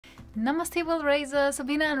Namaste, World Razer.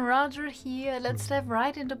 Sabina and Roger here. Let's dive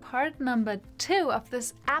right into part number 2 of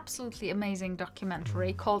this absolutely amazing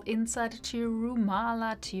documentary called Inside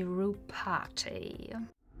Tirumala Tirupati.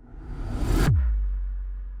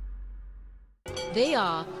 They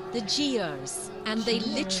are the Gears, and they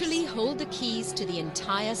literally hold the keys to the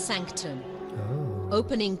entire sanctum,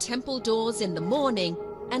 opening temple doors in the morning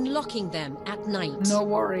and locking them at night. No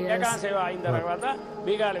warriors.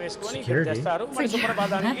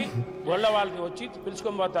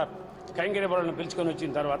 కైంగర్య బరులను పిలుచుకొని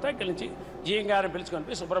వచ్చిన తర్వాత ఇక్కడి నుంచి జీయంగారం పిలుచుకొని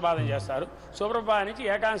పోయి సుప్రభాతం చేస్తారు. సుప్రభాతం నుంచి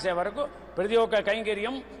ఏకాంశ వరకు ప్రతి ఒక్క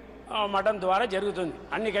కైంగర్యం మఠం ద్వారా జరుగుతుంది.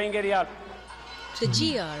 అన్ని కైంగర్యాలు. The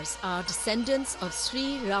Gears are descendants of Sri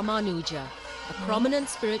Ramanuja, a prominent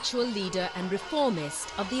spiritual leader and reformist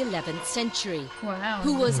of the 11th century,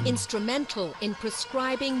 who was instrumental in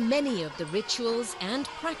prescribing many of the rituals and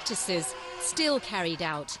practices still carried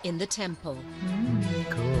out in the temple.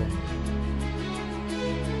 Cool.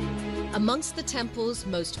 Amongst the temple's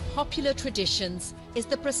most popular traditions is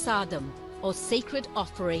the prasadam, or sacred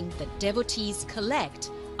offering that devotees collect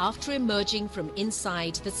after emerging from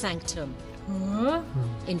inside the sanctum.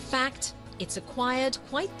 In fact, it's acquired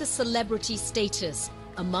quite the celebrity status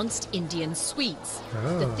amongst Indian sweets,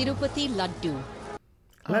 the Tirupati Laddu.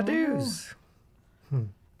 Laddus!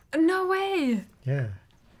 No way! Yeah.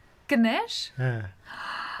 Ganesh?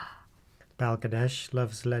 Balganesh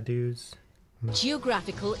loves laddus.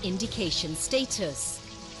 Geographical indication status,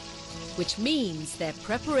 which means their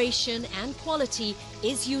preparation and quality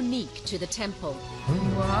is unique to the temple.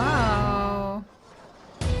 Wow!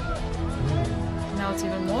 Now it's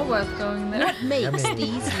even more worth going there. What makes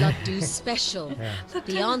these laddus special?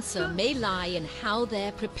 The answer may lie in how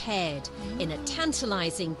they're prepared, in a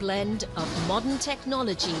tantalizing blend of modern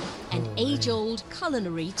technology and age-old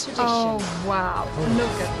culinary tradition. Oh wow!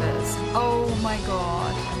 Look at this! Oh my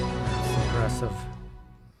God! That's impressive.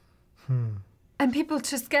 And people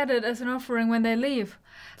just get it as an offering when they leave.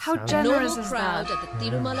 How The generous normal is crowd that? at the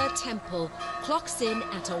Tirumala Temple clocks in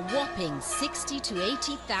at a whopping 60 to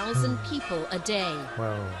 80,000 people a day,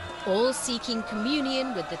 Wow. all seeking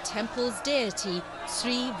communion with the temple's deity,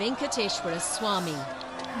 Sri Venkateswara Swami.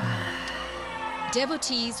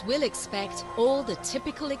 Devotees will expect all the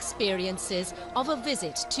typical experiences of a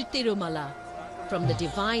visit to Tirumala, from the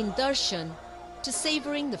divine darshan to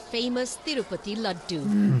savouring the famous Tirupati Laddu,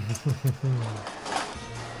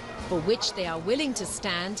 for which they are willing to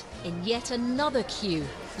stand in yet another queue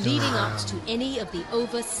leading up to any of the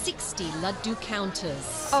over 60 Laddu counters.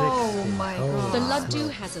 Oh my God! The Laddu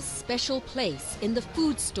has a special place in the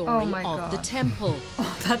food story my of God. the temple.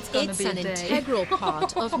 That's gonna It's be a an day. integral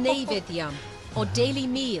part of Naivedyam, or daily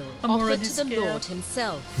meal I'm offered already to the scared. Lord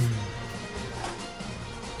himself.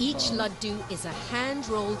 Each laddu is a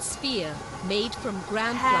hand-rolled sphere made from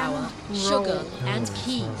gram flour, sugar and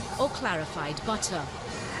ghee or clarified butter.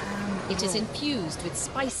 It is infused with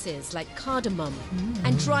spices like cardamom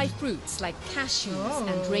and dry fruits like cashews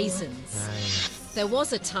and raisins. There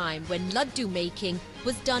was a time when laddu making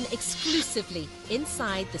was done exclusively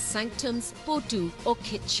inside the sanctum's bodu or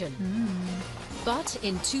kitchen. But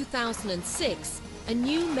in 2006, a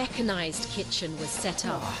new mechanized kitchen was set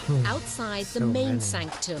up outside the main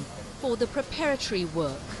sanctum for the preparatory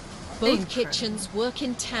work. Both kitchens work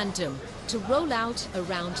in tandem to roll out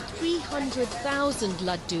around 300,000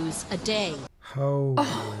 laddus a day. Holy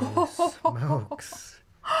smokes.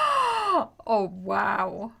 Oh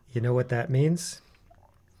wow! You know what that means?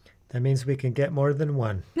 That means we can get more than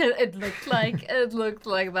one. It looked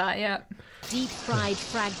like that, yeah. Deep fried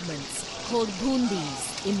fragments called bundis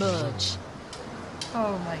emerge.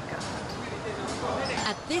 Oh my God!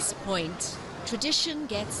 At this point, tradition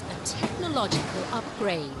gets a technological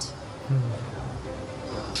upgrade.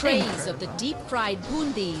 Trays of the deep-fried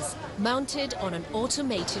bundis mounted on an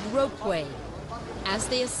automated ropeway. As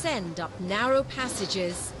they ascend up narrow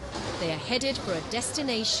passages, they are headed for a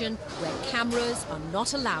destination where cameras are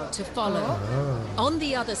not allowed to follow. On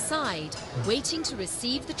the other side, waiting to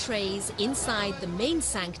receive the trays inside the main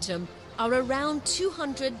sanctum, are around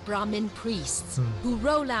 200 Brahmin priests who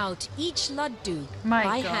roll out each laddu My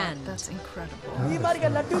by God, hand. that's incredible. ఈ మాదిరిగా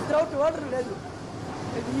laddu త్రౌట్ water లేదు.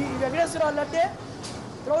 ఈ Venkateswara లడ్డే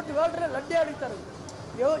త్రౌట్ water లడ్డే అడుగుతారు.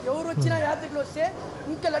 ఎవరు వచ్చినా యాత్రికులు వస్తే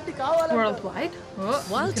ఇంకా లడ్డు కావాలంటారు. Worldwide? Oh,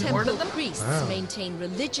 While you can order temple them? priests maintain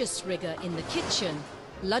religious rigor in the kitchen,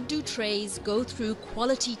 laddu trays go through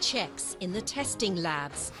quality checks in the testing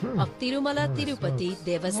labs of Tirumala Tirupati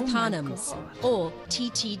Devasthanams, or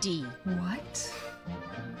TTD. What?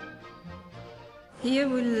 Here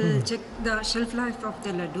we'll check the shelf life of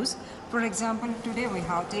the laddus. For example, today we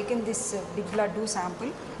have taken this big laddu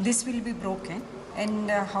sample. This will be broken. and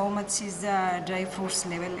how much is the dry fruits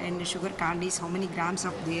level and sugar candies, how many grams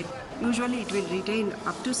up there. Usually it will retain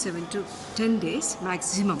up to 7 to 10 days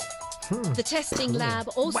maximum. The testing lab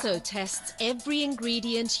also tests every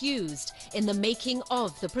ingredient used in the making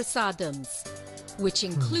of the prasadams, which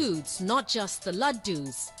includes not just the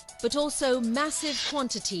laddus, but also massive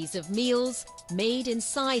quantities of meals made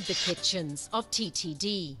inside the kitchens of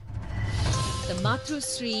TTD. The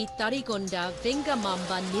Matrusri Tarigonda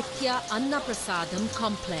Vengamamba Nitya Anna Prasadam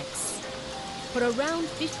complex. For around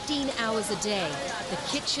 15 hours a day, the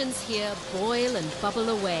kitchens here boil and bubble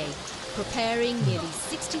away, preparing nearly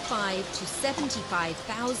 65 to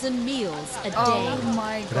 75,000 meals a day. Oh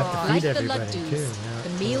my God. Like the everybody laddus, too, yeah, the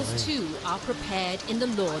meals probably. too are prepared in the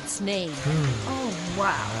Lord's name. Oh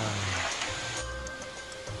wow.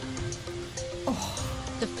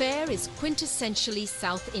 The fare is quintessentially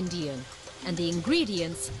South Indian, and the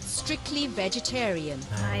ingredients strictly vegetarian.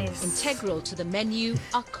 Nice. Integral to the menu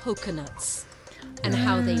are coconuts. And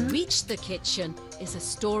how they reached the kitchen is a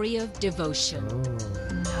story of devotion.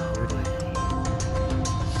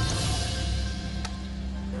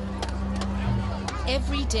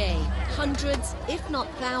 Every day, hundreds, if not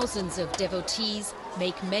thousands of devotees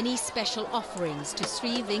make many special offerings to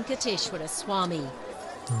Sri Venkateswara Swami.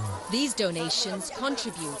 These donations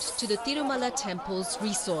contribute to the Tirumala Temple's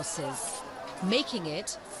resources, making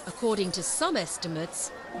it, according to some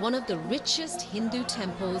estimates, one of the richest Hindu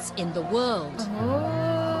temples in the world.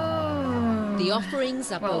 The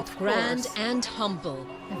offerings are Well, both of grand course. and humble.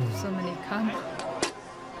 If so many come.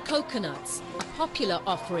 Coconuts, a popular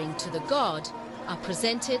offering to the god, are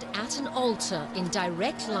presented at an altar in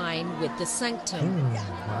direct line with the sanctum,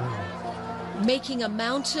 making a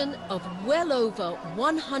mountain of well over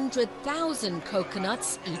 100,000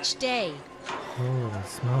 coconuts each day. Holy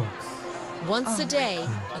smokes. Once a day,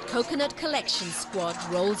 a coconut collection squad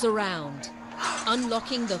rolls around,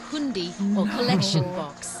 unlocking the hundi or collection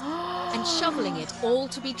box and shoveling it all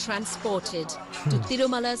to be transported to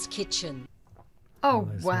Tirumala's kitchen. Oh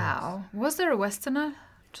wow. Was there a Westerner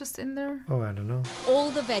just in there? Oh, I don't know. All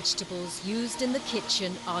the vegetables used in the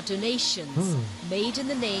kitchen are donations made in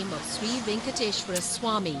the name of Sri Venkateswara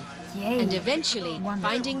Swami, Yay. and eventually Wonderful.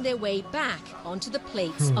 finding their way back onto the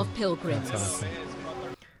plates of pilgrims. That's awesome.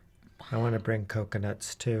 I want to bring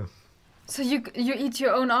coconuts too. So you eat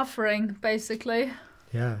your own offering, basically.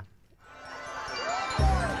 Yeah.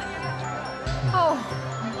 Oh.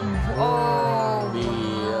 Oh.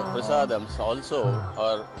 The prasadams also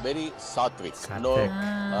are very sattvic, no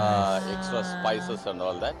extra spices and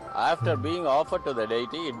all that. After being offered to the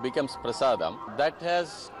deity, it becomes prasadam. That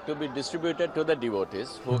has to be distributed to the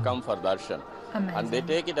devotees who come for darshan. Amazing. And they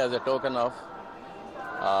take it as a token of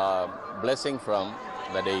blessing from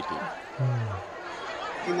the deity.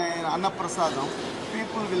 In an Annaprasadam,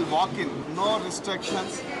 people will walk in, no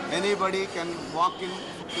restrictions. Anybody can walk in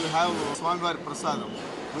to have Swami Vaari Prasadam.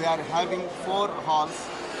 We are having 4 halls.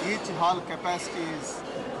 Each hall capacity is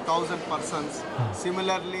 1,000 persons.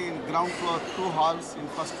 Similarly, in ground floor 2 halls, in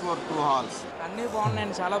first floor 2 halls. అన్నీ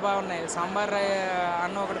బాగున్నాయి, చాలా బాగున్నాయి. సాంబార్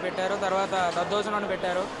అన్నం ఒకటి పెట్టారు, తర్వాత దద్దోజనం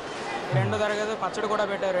పెట్టారు, 2 తరగతి పచ్చడి కూడా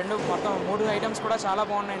పెట్టారు. మొత్తం 3 ఐటమ్స్ కూడా చాలా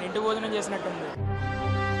బాగున్నాయి. ఇంటి భోజనం చేసినట్టుంది.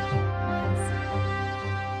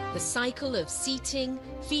 The cycle of seating,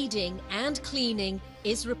 feeding and cleaning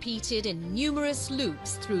is repeated in numerous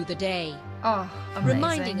loops through the day, Oh, amazing.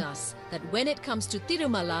 reminding us that when it comes to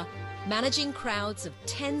Tirumala, managing crowds of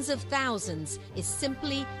tens of thousands is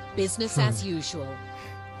simply business as usual.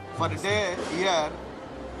 For a day, here,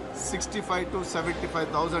 65 to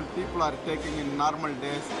 75,000 people are taking in normal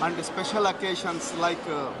days. And special occasions like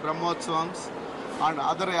Brahmotsavams and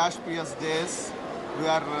other auspicious days, we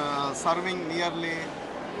are serving nearly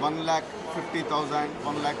 1,50,000,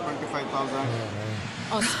 1,25,000.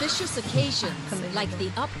 Auspicious occasions like the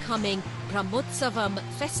upcoming Brahmotsavam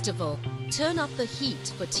festival turn up the heat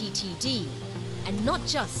for TTD, and not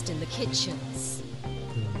just in the kitchens.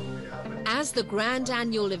 As the grand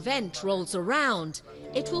annual event rolls around,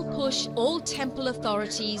 it will push all temple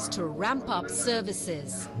authorities to ramp up services.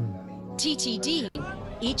 TTD,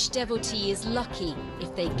 each devotee is lucky if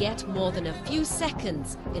they get more than a few seconds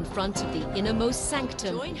in front of the innermost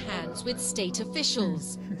sanctum. Join hands with state officials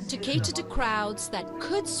to cater to crowds that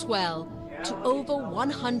could swell to over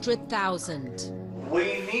 100,000. We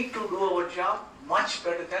need to do our job much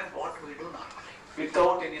better than what we do normally,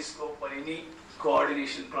 without any scope for any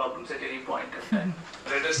coordination problems at any point of time.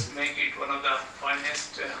 Let us make it one of the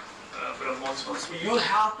finest Brahmotsavams. You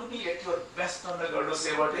have to be at your best on the Garda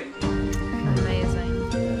Seva Day. Amazing.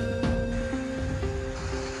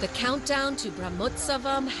 The countdown to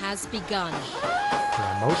Brahmotsavam has begun.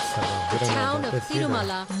 The town of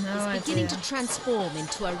Tirumala is beginning to transform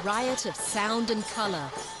into a riot of sound and color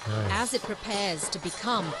as it prepares to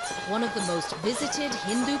become one of the most visited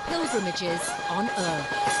Hindu pilgrimages on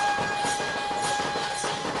earth.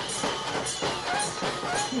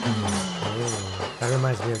 That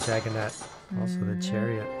reminds me of Jagannath, also the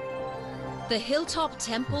chariot. The hilltop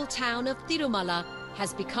temple town of Tirumala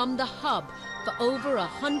has become the hub for over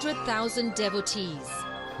 100,000 devotees,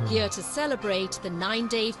 here to celebrate the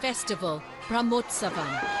 9-day festival,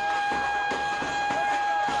 Brahmotsavam.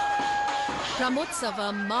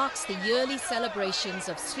 Brahmotsavam marks the yearly celebrations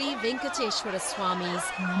of Sri Venkateswara Swami's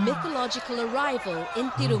mythological arrival in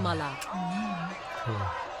Tirumala.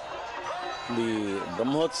 The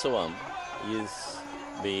Brahmotsavam is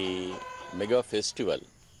the mega festival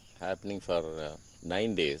happening for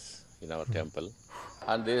 9 days in our temple.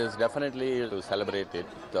 And this is definitely to celebrate it,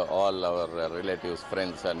 all our relatives,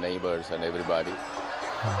 friends and neighbors and everybody.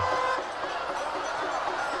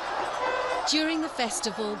 During the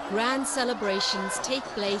festival, grand celebrations take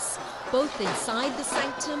place both inside the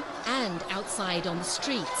sanctum and outside on the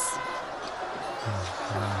streets.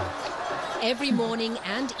 Every morning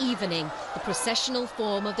and evening, the processional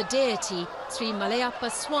form of the deity, Srinivasa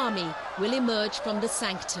Swami, will emerge from the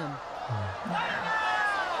sanctum.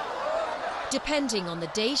 Depending on the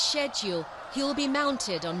day's schedule, he will be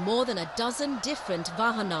mounted on more than a dozen different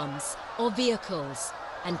vahanams, or vehicles,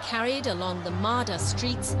 and carried along the Mada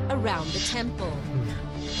streets around the temple.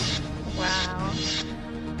 Wow.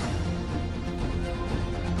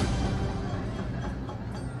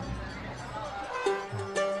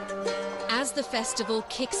 As the festival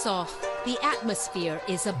kicks off, the atmosphere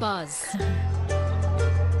is abuzz.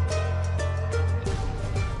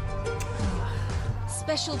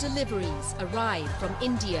 Special deliveries arrive from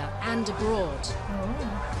India and abroad.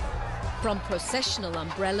 From processional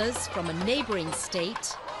umbrellas from a neighboring state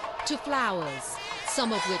to flowers,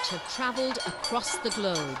 some of which have traveled across the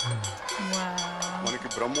globe. మనకి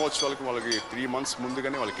బ్రహ్మోత్సవాలకు వాళ్ళకి 3 months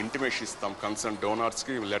ముందుగానే వాళ్ళకి intimation ఇస్తాం concern donors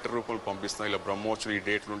కి letter రూపంలో పంపిస్తాం ఇలా బ్రహ్మోత్సవం ఈ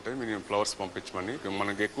డేట్లు ఉంటాయి మీరు ఫ్లవర్స్ పంపించమని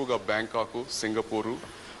మనకి ఎక్కువగా బ్యాంకాక్ సింగపూర్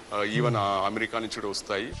ఈవెన్ అమెరికా నుంచి కూడా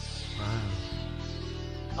వస్తాయి.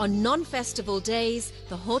 On non-festival days,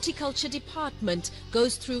 the horticulture department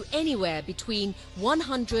goes through anywhere between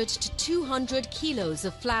 100 to 200 kilos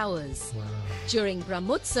of flowers. During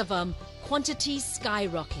Brahmotsavam, quantities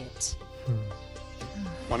skyrocket.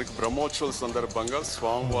 మనకి బ్రహ్మోత్సవాల సందర్భంగా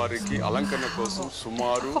స్వామివారికి అలంకరణ కోసం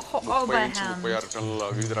సుమారు 30 నుంచి 36 టన్నుల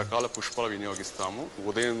వివిధ రకాల పుష్పాలు వినియోగిస్తాము.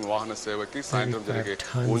 ఉదయం వాహన సేవకి, సాయంత్రం జరిగే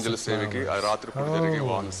ఊంజల సేవకి, రాత్రిపూట జరిగే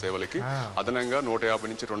వాహన సేవలకి అదనంగా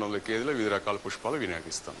 150 నుంచి 200 కేజీల వివిధ రకాల పుష్పాలు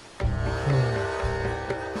వినియోగిస్తాం.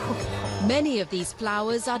 Many of these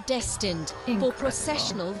flowers are destined for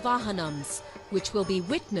processional vahanams, which will be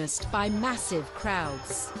witnessed by massive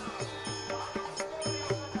crowds.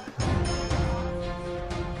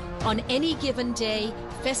 On any given day,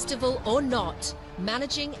 festival or not,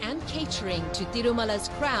 managing and catering to Tirumala's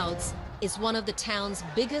crowds is one of the town's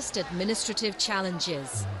biggest administrative challenges.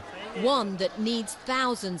 One that needs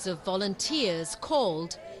thousands of volunteers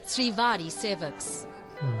called Srivari Sevaks.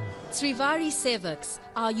 Srivari Sevaks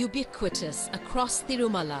are ubiquitous across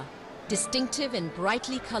Tirumala, distinctive in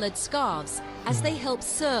brightly coloured scarves as they help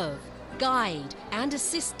serve, guide and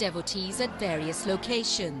assist devotees at various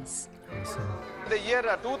locations. In the year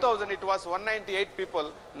 2000, it was 198 people.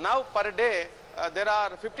 Now per day, there are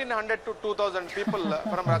 1500 to 2000 people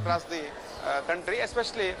from across the country,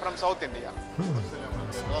 especially from South India.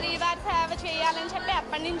 శ్రీవారి సేవ చేయాలని చెప్పి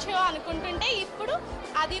ఎప్పటి నుంచో అనుకుంటుంటే ఇప్పుడు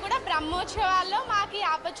అది కూడా బ్రహ్మోత్సవాల్లో మాకు ఈ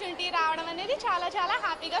ఆపర్చునిటీ రావడం అనేది చాలా చాలా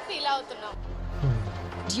హ్యాపీగా ఫీల్ అవుతున్నాం.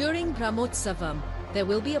 During Brahmotsavam, there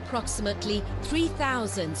will be approximately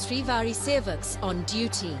 3,000 Srivari Sevaks on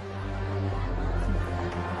duty.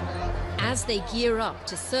 As they gear up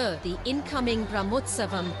to serve the incoming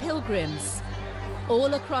Brahmotsavam pilgrims,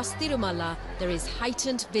 all across Tirumala there is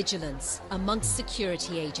heightened vigilance amongst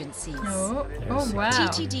security agencies. Wow.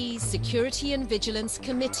 TTD's Security and Vigilance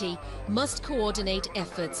Committee must coordinate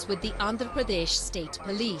efforts with the Andhra Pradesh State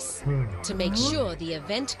Police to make sure the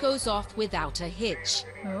event goes off without a hitch,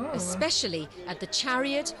 especially at the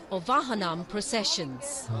chariot or Vahanam processions.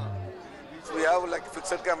 We have like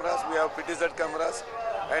fixed cameras, we have PTZ cameras,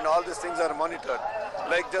 and all these things are monitored.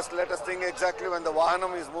 Like just let us think exactly when the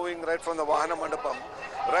Vahanam is moving right from the Vahana Mandapam,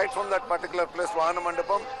 right from that particular place, Vahana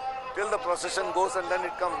Mandapam, till the procession goes and then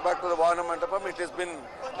it comes back to the Vahana Mandapam, it has been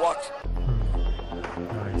watched.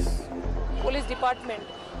 Police department,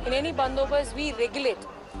 in any bandobas we regulate.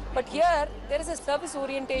 But here there is a service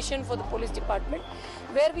orientation for the police department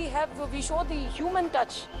where we show the human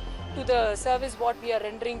touch to the service what we are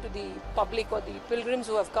rendering to the public or the pilgrims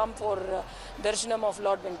who have come for darshanam of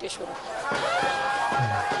Lord Venkateswara.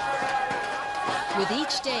 With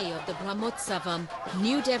each day of the Brahmotsavam,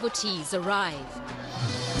 new devotees arrive.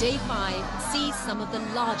 Day 5 sees some of the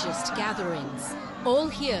largest gatherings, all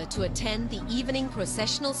here to attend the evening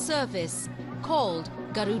processional service called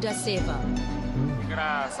Garuda Seva. ఇక్కడ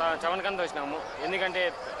 7 కంత వచ్చినాము ఎందుకంటే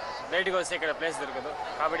లేట్గా వస్తే ఇక్కడ place దొరకదు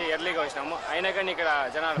కాబట్టి ఎర్లీగా వచ్చినాము అయినా కానీ ఇక్కడ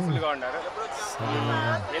జనాలు ఫుల్గా ఉన్నారు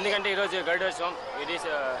ఎందుకంటే ఈరోజు Garudotsavam it is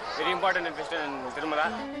very important festival in Tirumala.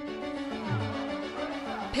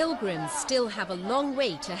 Pilgrims still have a long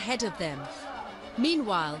wait ahead of them.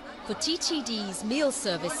 Meanwhile, for TTD's meal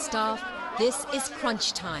service staff, this is crunch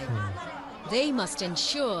time. They must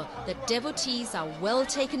ensure that devotees are well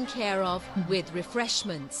taken care of with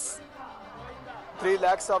refreshments. 3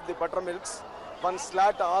 lakhs of the buttermilks, 1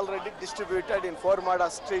 slat already distributed in 4 Mada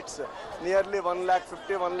streets. Nearly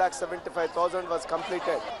 1,50,000-1,75,000 was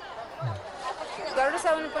completed. Garuda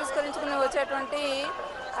Sevanu పురస్కరించుకుని వచ్చేటువంటి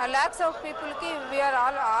lakhs of people ki we are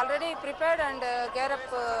already prepared and gear up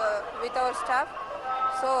with our staff,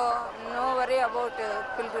 so no worry about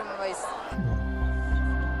pilgrim wise.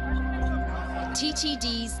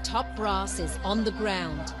 TTD's top brass is on the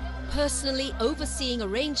ground, personally overseeing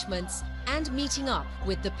arrangements and meeting up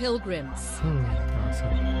with the pilgrims.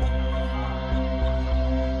 Awesome.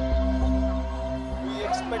 We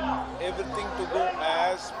expect everything to go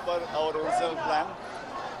as per our original plan,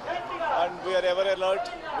 and we are ever alert,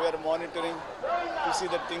 we are monitoring to see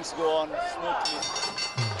that things go on smoothly.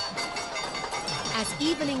 As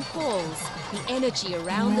evening falls, the energy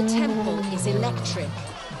around the temple is electric.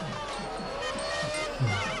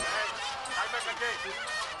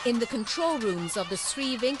 In the control rooms of the Sri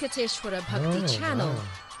Venkateswara Bhakti channel,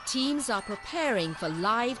 teams are preparing for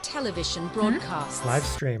live television broadcasts. Live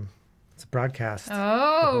stream. It's a broadcast.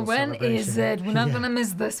 Oh, when is it? We're not going to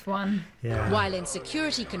miss this one. Yeah. While in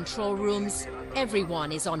security control rooms, everyone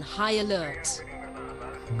is on high alert.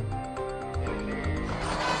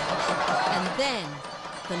 And then,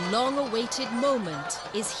 the long-awaited moment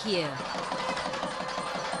is here.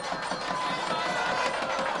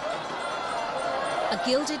 A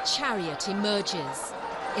gilded chariot emerges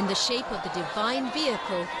in the shape of the divine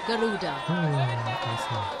vehicle Garuda.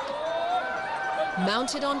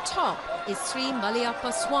 Mounted on top is Sri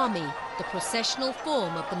Malayappa Swami, the processional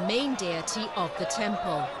form of the main deity of the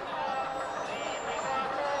temple.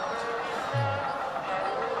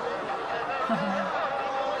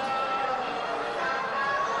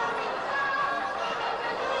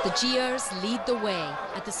 The Jiers lead the way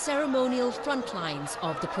at the ceremonial front lines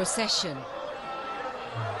of the procession.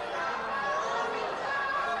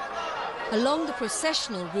 Along the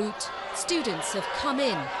processional route, students have come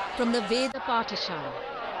in from the Veda Pathashala.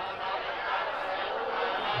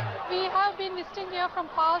 We have been visiting here from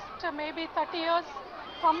past maybe 30 years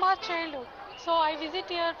from our childhood. So I visit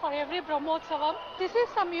here for every Brahmotsavam. This is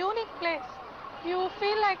some unique place. You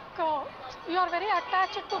feel like you are very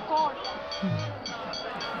attached to God.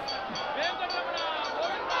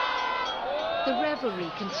 The revelry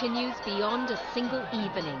continues beyond a single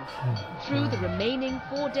evening, through the remaining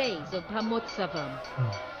 4 days of Brahmotsavam.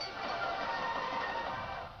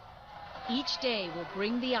 Each day will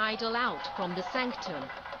bring the idol out from the sanctum,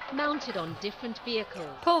 mounted on different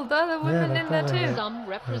vehicles. Pull the other women in there too. Some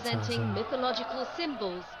representing mythological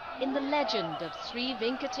symbols in the legend of Sri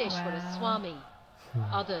Venkateswara Swami.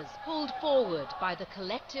 Others pulled forward by the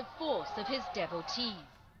collective force of his devotees.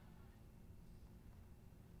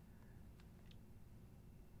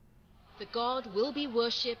 The god will be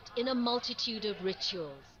worshipped in a multitude of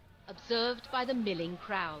rituals, observed by the milling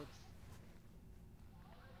crowds.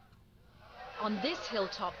 On this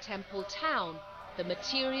hilltop temple town, the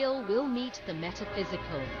material will meet the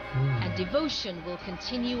metaphysical, and devotion will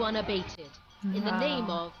continue unabated in the name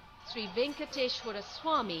of Sri Venkateswara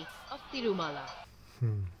Swami of Tirumala.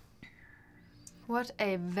 What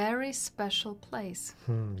a very special place.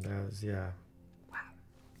 That was, yeah.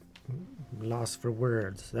 Lost for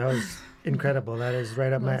words. That was incredible. That is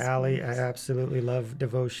right up my alley. I absolutely love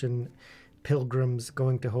devotion, pilgrims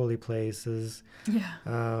going to holy places.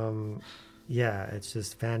 Yeah, it's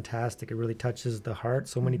just fantastic. It really touches the heart.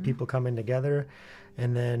 So many people coming together.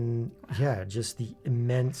 And then, just the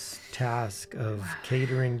immense task of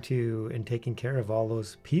catering to and taking care of all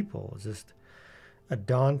those people. Just a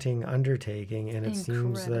daunting undertaking. And it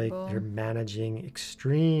seems like they're managing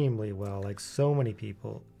extremely well. Like so many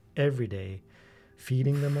people every day,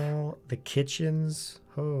 feeding them all. The kitchens,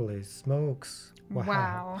 holy smokes.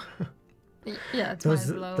 Wow. Yeah, it's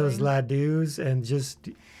those ladus and just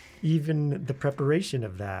even the preparation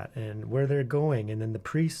of that and where they're going, and then the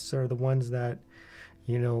priests are the ones that,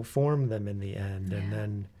 you know, form them in the end, and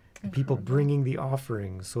then people bringing the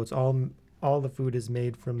offerings. So it's all the food is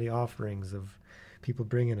made from the offerings of people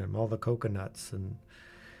bringing them, all the coconuts and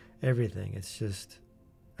everything. It's just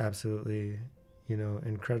absolutely, you know,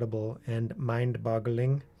 incredible and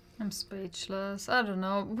mind-boggling. I'm speechless. I don't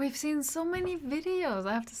know. We've seen so many videos.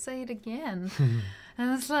 I have to say it again.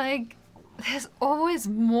 And it's like, there's always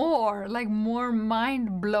more, like more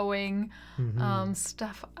mind-blowing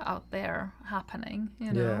stuff out there happening,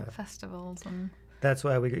 you know, festivals. And that's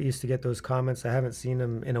why we used to get those comments. I haven't seen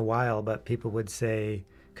them in a while, but people would say,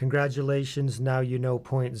 congratulations, now you know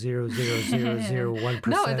 0.00001%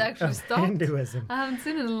 No, it actually stopped. Hinduism. I haven't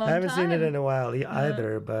seen it in a long time. I haven't seen it in a while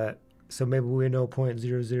either, but so maybe we know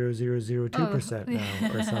 0.00002%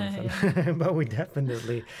 now or something. But we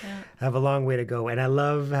definitely have a long way to go. And I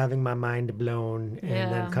love having my mind blown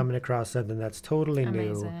and then coming across something that's totally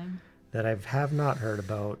new that I have not heard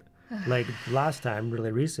about. Like last time,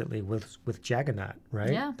 really recently, with Jagannath,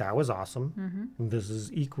 right? Yeah. That was awesome. This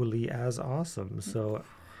is equally as awesome. So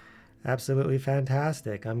absolutely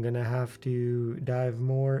fantastic. I'm going to have to dive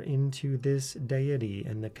more into this deity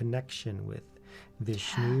and the connection with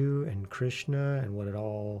Vishnu and Krishna and what it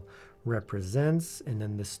all represents, and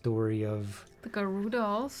then the story of the Garuda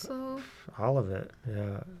also. All of it.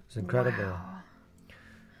 Yeah, it's incredible. Wow.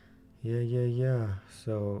 Yeah.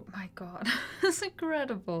 So my God, it's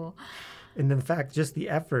incredible. And in fact, just the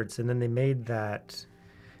efforts, and then they made the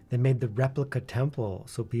replica temple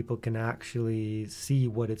so people can actually see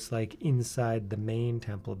what it's like inside the main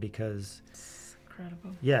temple, because it's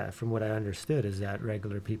incredible. Yeah, from what I understood is that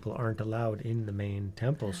regular people aren't allowed in the main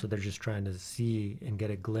temple, so they're just trying to see and get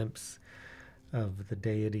a glimpse of the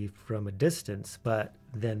deity from a distance, but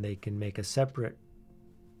then they can make a separate,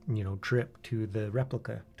 you know, trip to the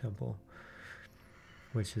replica temple,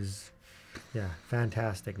 which is,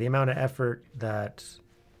 fantastic. The amount of effort that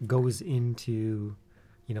goes into,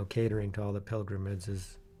 you know, catering to all the pilgrims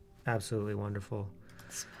is absolutely wonderful.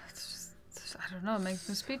 I don't know, it makes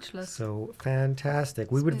me speechless. So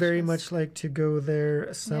fantastic. We would very much like to go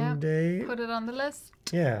there someday. Yeah, put it on the list.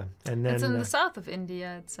 Yeah, and then... It's in the south of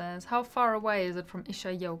India, it says. How far away is it from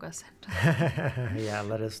Isha Yoga Center? Yeah,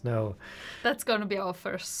 let us know. That's going to be our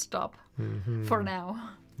first stop for now.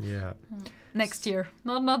 Yeah. Next year.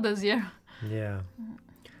 Not this year. Yeah.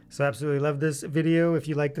 So absolutely love this video. If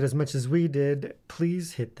you liked it as much as we did,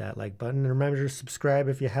 please hit that like button. And remember to subscribe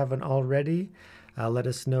if you haven't already. Let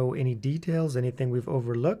us know any details, anything we've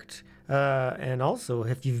overlooked. And also,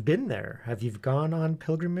 if you've been there, have you gone on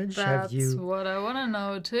pilgrimage? That's what I want to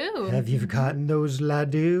know too. Have you gotten those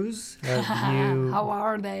ladoos? How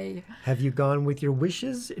are they? Have you gone with your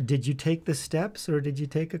wishes? Did you take the steps or did you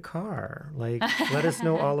take a car? Like, let us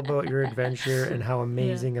know all about your adventure and how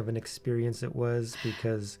amazing of an experience it was,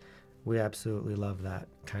 because we absolutely love that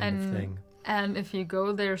kind of thing. And if you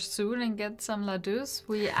go there soon and get some ladoos,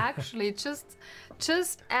 we actually just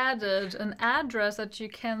added an address that you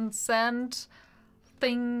can send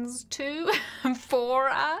things to for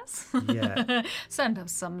us. Yeah. Send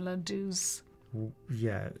us some ladoos.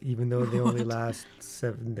 Yeah, even though they only last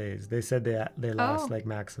 7 days. They said they last like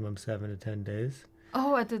maximum 7 to 10 days.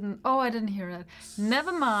 Oh, I didn't hear that.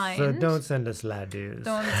 Never mind. So don't send us ladoos.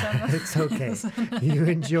 Don't send us. It's okay. You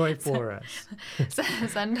enjoy for us.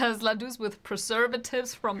 Send us ladoos with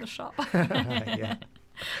preservatives from the shop. Yeah.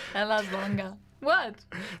 Elas longa. What?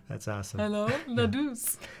 That's awesome. Hello?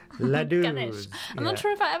 Ladoos. Ladoos. Ganesh. I'm not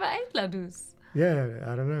sure if I ever ate ladoos. Yeah,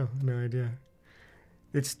 I don't know. No idea.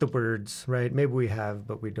 It's the words, right? Maybe we have,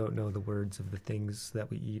 but we don't know the words of the things that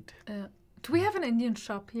we eat. Do we have an Indian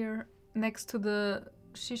shop here next to the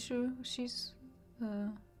shis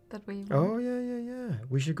that we went? Oh, yeah.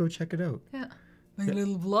 We should go check it out. Yeah. Like a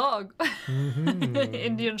little vlog.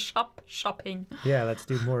 Indian shopping. Yeah, let's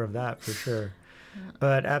do more of that for sure.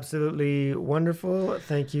 But absolutely wonderful.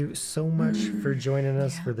 Thank you so much for joining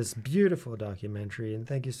us for this beautiful documentary. And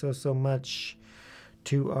thank you so much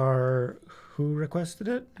to our... Who requested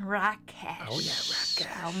it? Rakesh. Oh, yeah,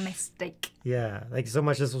 Rakesh. Our mistake. Yeah, thank you so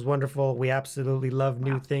much. This was wonderful. We absolutely love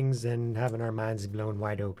new things and having our minds blown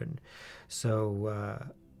wide open. So,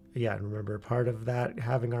 remember, part of that,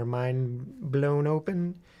 having our mind blown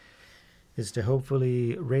open, is to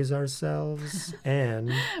hopefully raise ourselves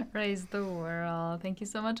and... raise the world. Thank you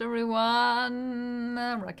so much, everyone.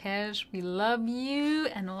 Rakesh, we love you,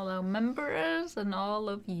 and all our members, and all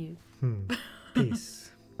of you. Peace.